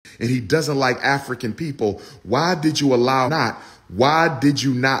and he doesn't like African people, why did you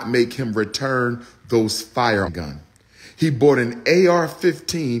not make him return those firearms? He bought an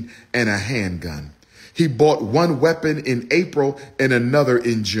AR-15 and a handgun. He bought one weapon in April and another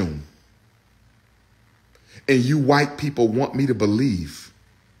in June. And you white people want me to believe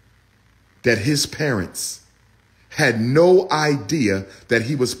that his parents had no idea that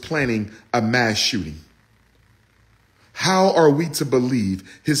he was planning a mass shooting. How are we to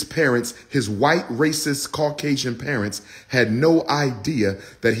believe his parents, his white, racist, Caucasian parents, had no idea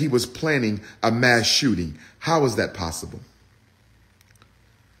that he was planning a mass shooting? How is that possible?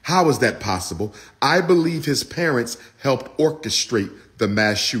 How is that possible? I believe his parents helped orchestrate the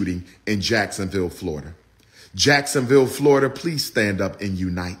mass shooting in Jacksonville, Florida. Jacksonville, Florida, please stand up and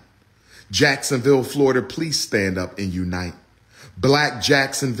unite. Jacksonville, Florida, please stand up and unite. Black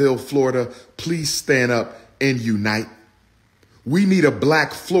Jacksonville, Florida, please stand up and unite. We need a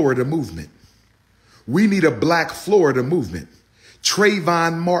Black Florida movement. We need a Black Florida movement.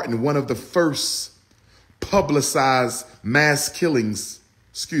 Trayvon Martin, one of the first publicized mass killings,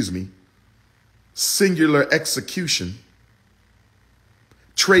 singular execution.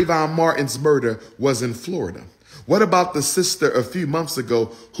 Trayvon Martin's murder was in Florida. What about the sister a few months ago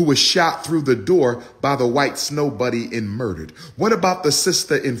who was shot through the door by the white snow bunny and murdered? What about the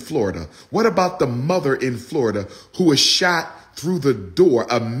sister in Florida? What about the mother in Florida who was shot through the door,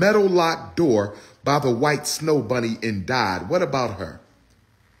 a metal locked door, by the white snow bunny and died? What about her?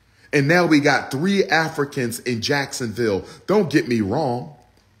 And now we got 3 Africans in Jacksonville. Don't get me wrong.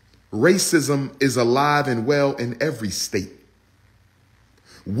 Racism is alive and well in every state.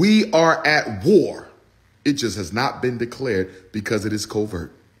 We are at war. It just has not been declared because it is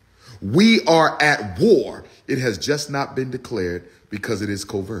covert. We are at war. It has just not been declared because it is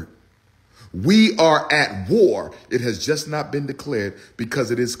covert. We are at war. It has just not been declared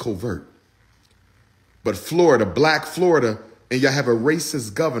because it is covert. But Florida, Black Florida, and y'all have a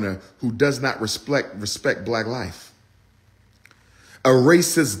racist governor who does not respect Black life. A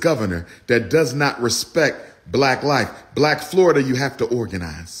racist governor that does not respect Black life. Black Florida, you have to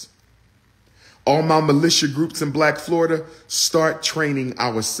organize. All my militia groups in Black Florida, start training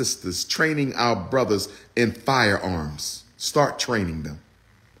our sisters, training our brothers in firearms. Start training them.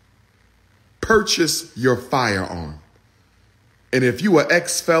 Purchase your firearm. And if you are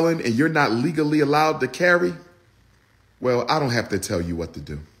ex-felon and you're not legally allowed to carry, well, I don't have to tell you what to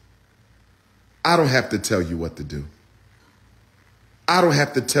do. I don't have to tell you what to do. I don't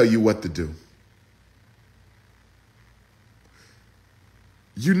have to tell you what to do.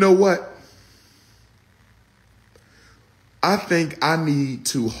 You know what? I think I need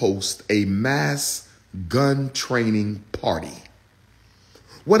to host a mass gun training party.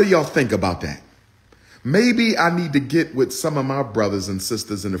 What do y'all think about that? Maybe I need to get with some of my brothers and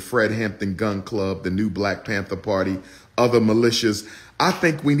sisters in the Fred Hampton Gun Club, the New Black Panther Party, other militias. I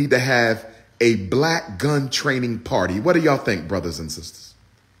think we need to have a black gun training party. What do y'all think, brothers and sisters?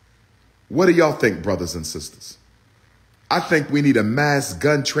 What do y'all think, brothers and sisters? I think we need a mass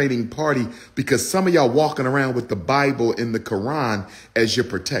gun training party because some of y'all walking around with the Bible and the Quran as your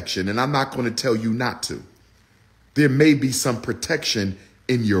protection. And I'm not going to tell you not to. There may be some protection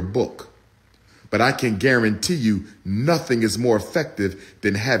in your book, but I can guarantee you nothing is more effective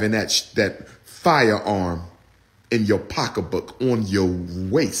than having that firearm in your pocketbook, on your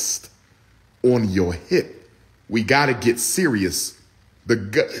waist, on your hip. We got to get serious.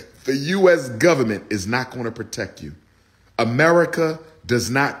 The U.S. government is not going to protect you. America does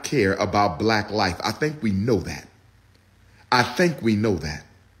not care about Black life. I think we know that. I think we know that.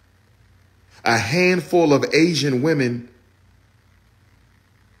 A handful of Asian women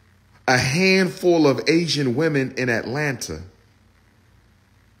in Atlanta,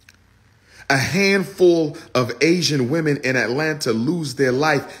 a handful of Asian women in Atlanta lose their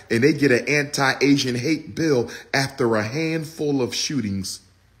life and they get an anti-Asian hate bill after a handful of shootings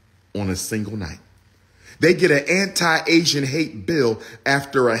on a single night. They get an anti-Asian hate bill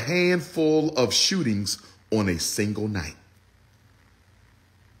after a handful of shootings on a single night.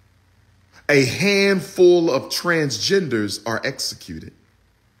 A handful of transgenders are executed.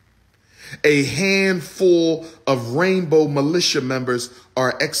 A handful of rainbow militia members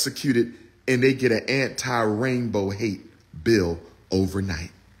are executed and they get an anti-rainbow hate bill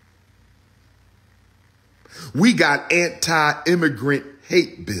overnight. We got anti-immigrant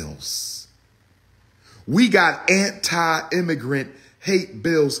hate bills. We got anti-immigrant hate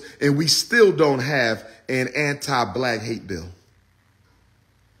bills, and we still don't have an anti-Black hate bill.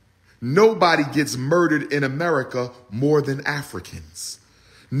 Nobody gets murdered in America more than Africans.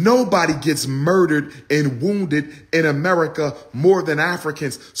 Nobody gets murdered and wounded in America more than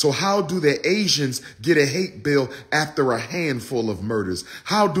Africans. So how do the Asians get a hate bill after a handful of murders?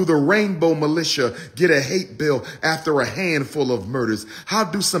 How do the Rainbow Militia get a hate bill after a handful of murders? How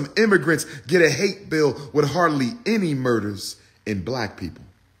do some immigrants get a hate bill with hardly any murders in black people?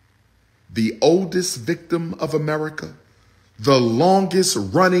 The oldest victim of America, the longest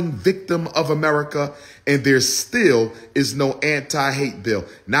running victim of America, and there still is no anti-hate bill.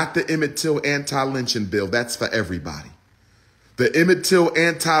 Not the Emmett Till anti-lynching bill. That's for everybody. The Emmett Till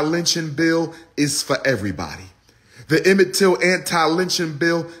anti-lynching bill is for everybody. The Emmett Till anti-lynching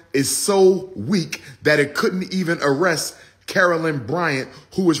bill is so weak that it couldn't even arrest Carolyn Bryant,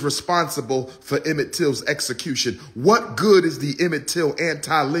 who was responsible for Emmett Till's execution. What good is the Emmett Till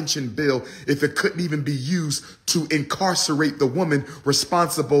anti-lynching bill if it couldn't even be used to incarcerate the woman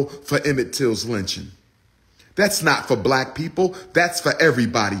responsible for Emmett Till's lynching? That's not for black people. That's for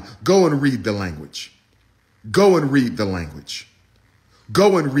everybody. Go and read the language. Go and read the language.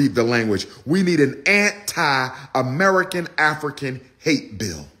 Go and read the language. We need an anti-American African hate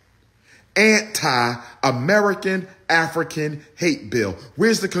bill. Anti-American African hate bill.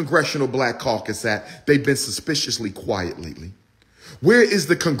 Where's the Congressional Black Caucus at? They've been suspiciously quiet lately. Where is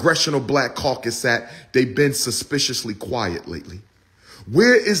the Congressional Black Caucus at? They've been suspiciously quiet lately.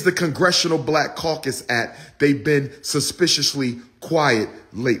 Where is the Congressional Black Caucus at? They've been suspiciously quiet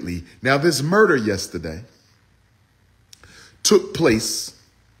lately. Now, this murder yesterday took place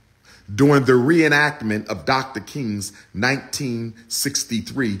during the reenactment of Dr. King's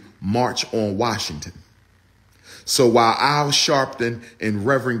 1963 March on Washington. So while Al Sharpton and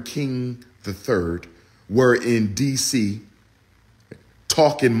Reverend King III were in D.C.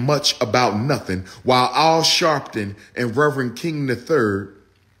 talking much about nothing, while Al Sharpton and Reverend King III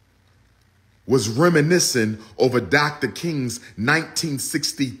was reminiscing over Dr. King's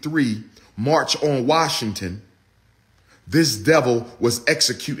 1963 March on Washington, this devil was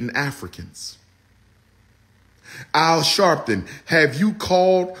executing Africans. Al Sharpton, have you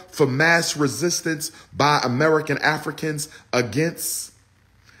called for mass resistance by American Africans against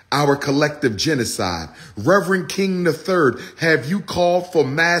our collective genocide? Reverend King III, have you called for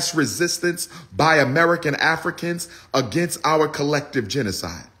mass resistance by American Africans against our collective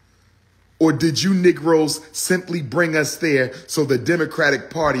genocide? Or did you Negroes simply bring us there so the Democratic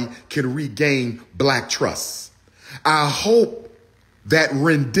Party can regain black trust? I hope that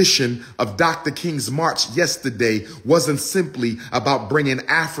rendition of Dr. King's march yesterday wasn't simply about bringing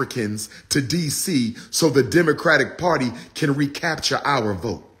Africans to D.C. so the Democratic Party can recapture our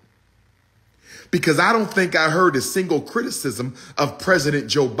vote. Because I don't think I heard a single criticism of President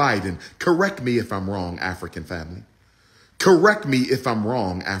Joe Biden. Correct me if I'm wrong, African family. Correct me if I'm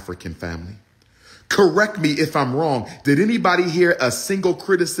wrong, African family. Correct me if I'm wrong. Did anybody hear a single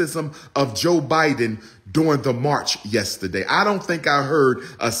criticism of Joe Biden during the march yesterday? I don't think I heard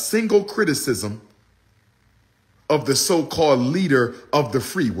a single criticism of the so-called leader of the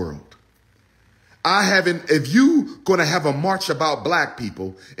free world. I haven't. If you going to have a march about black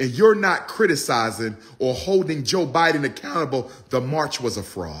people and you're not criticizing or holding Joe Biden accountable, the march was a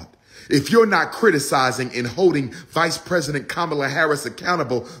fraud. If you're not criticizing and holding Vice President Kamala Harris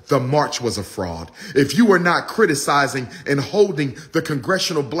accountable, the march was a fraud. If you are not criticizing and holding the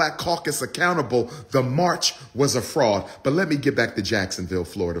Congressional Black Caucus accountable, the march was a fraud. But let me get back to Jacksonville,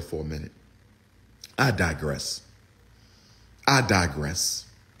 Florida for a minute. I digress.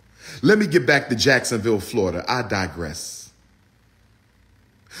 Let me get back to Jacksonville, Florida. I digress.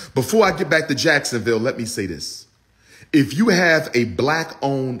 Before I get back to Jacksonville, let me say this. If you have a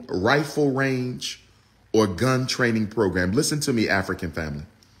black-owned rifle range or gun training program, listen to me, African family.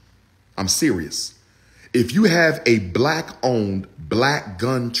 I'm serious. If you have a black-owned black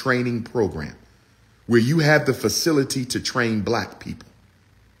gun training program where you have the facility to train black people,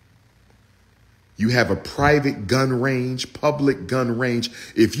 you have a private gun range, public gun range.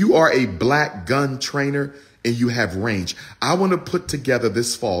 If you are a black gun trainer and you have range, I want to put together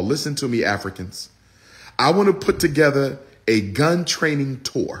this fall, listen to me, Africans. I want to put together a gun training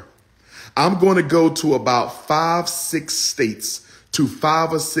tour. I'm going to go to about 5-6 states to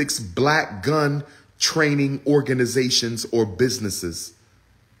 5 or 6 black gun training organizations or businesses.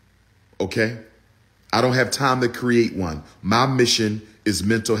 Okay? I don't have time to create one. My mission is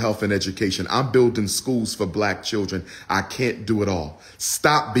mental health and education. I'm building schools for black children. I can't do it all.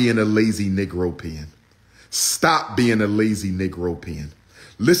 Stop being a lazy Negro pen. Stop being a lazy Negro pen.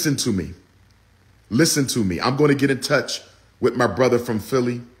 Listen to me. Listen to me. I'm going to get in touch with my brother from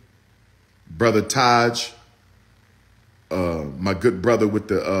Philly, Brother Taj, my good brother with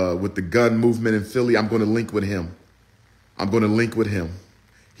the gun movement in Philly. I'm going to link with him.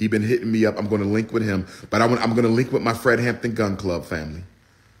 He been hitting me up. I'm going to link with him, but I'm going to link with my Fred Hampton Gun Club family.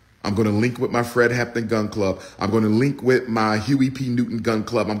 I'm going to link with my Fred Hampton Gun Club. I'm going to link with my Huey P. Newton Gun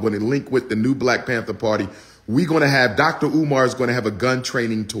Club. I'm going to link with the new Black Panther Party. We're going to have Dr. Umar is going to have a gun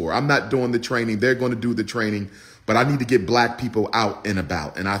training tour. I'm not doing the training. They're going to do the training, but I need to get black people out and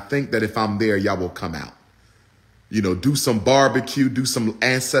about. And I think that if I'm there, y'all will come out. You know, do some barbecue, do some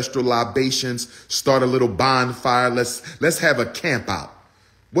ancestral libations, start a little bonfire. Let's have a camp out.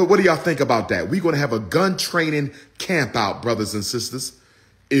 What do y'all think about that? We're going to have a gun training camp out, brothers and sisters.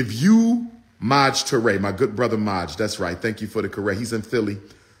 If you, Maj Toure, my good brother Maj, that's right. Thank you for the correct. He's in Philly.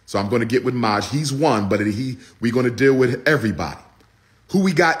 So I'm going to get with Maj. He's one, but we're going to deal with everybody. Who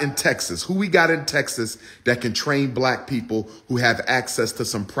we got in Texas? Who we got in Texas that can train black people who have access to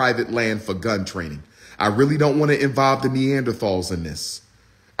some private land for gun training? I really don't want to involve the Neanderthals in this.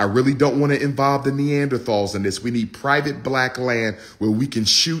 I really don't want to involve the Neanderthals in this. We need private black land where we can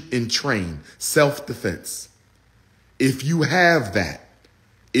shoot and train self-defense. If you have that,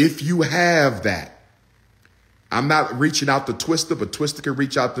 I'm not reaching out to Twister, but Twister can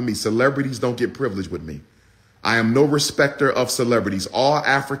reach out to me. Celebrities don't get privilege with me. I am no respecter of celebrities. All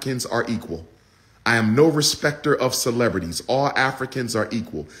Africans are equal. I am no respecter of celebrities. All Africans are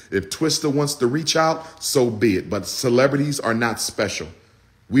equal. If Twister wants to reach out, so be it. But celebrities are not special.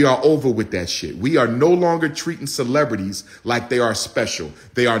 We are over with that shit. We are no longer treating celebrities like they are special.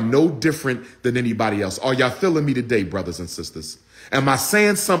 They are no different than anybody else. Are y'all feeling me today, brothers and sisters? Am I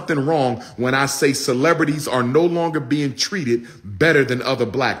saying something wrong when I say celebrities are no longer being treated better than other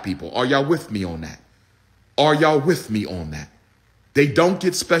black people? Are y'all with me on that? Are y'all with me on that? They don't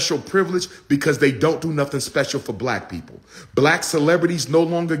get special privilege because they don't do nothing special for black people. Black celebrities no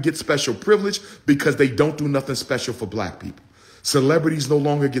longer get special privilege because they don't do nothing special for black people. Celebrities no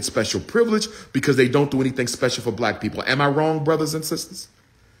longer get special privilege because they don't do anything special for black people. Am I wrong, brothers and sisters?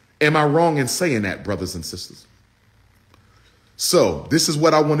 Am I wrong in saying that, brothers and sisters? So this is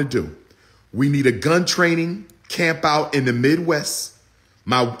what I want to do. We need a gun training camp out in the Midwest.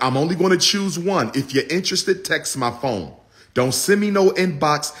 I'm only going to choose one. If you're interested, text my phone. Don't send me no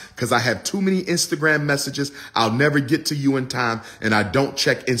inbox because I have too many Instagram messages. I'll never get to you in time, and I don't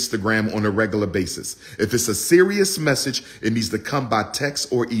check Instagram on a regular basis. If it's a serious message, it needs to come by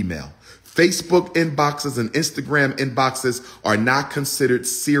text or email. Facebook inboxes and Instagram inboxes are not considered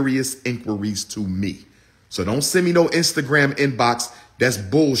serious inquiries to me. So don't send me no Instagram inbox. That's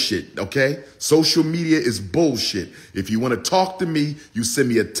bullshit, okay? Social media is bullshit. If you want to talk to me, you send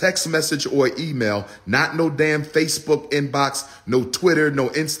me a text message or email, not no damn Facebook inbox, no Twitter, no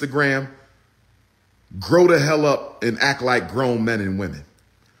Instagram. Grow the hell up and act like grown men and women.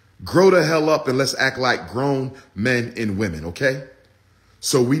 Grow the hell up and let's act like grown men and women, okay?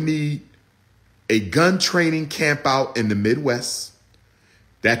 So we need a gun training camp out in the Midwest.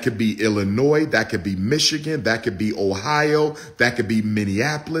 That could be Illinois, that could be Michigan, that could be Ohio, that could be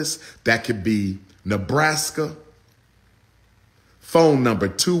Minneapolis, that could be Nebraska. Phone number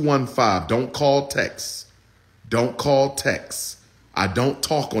 215. Don't call, text. Don't call, text. I don't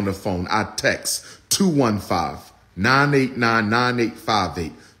talk on the phone. I text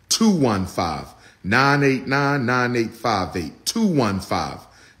 215-989-9858. 215-989-9858.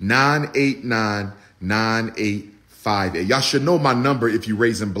 215-989-9858. Y'all should know my number if you're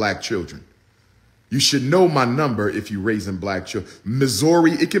raising black children. You should know my number if you're raising black children.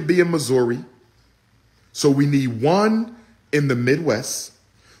 Missouri, it could be in Missouri. So we need one in the Midwest.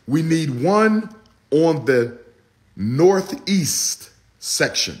 We need one on the Northeast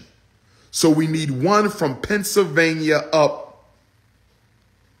section. So we need one from Pennsylvania up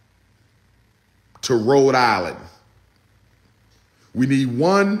to Rhode Island. We need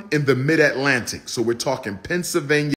one in the Mid-Atlantic. So we're talking Pennsylvania.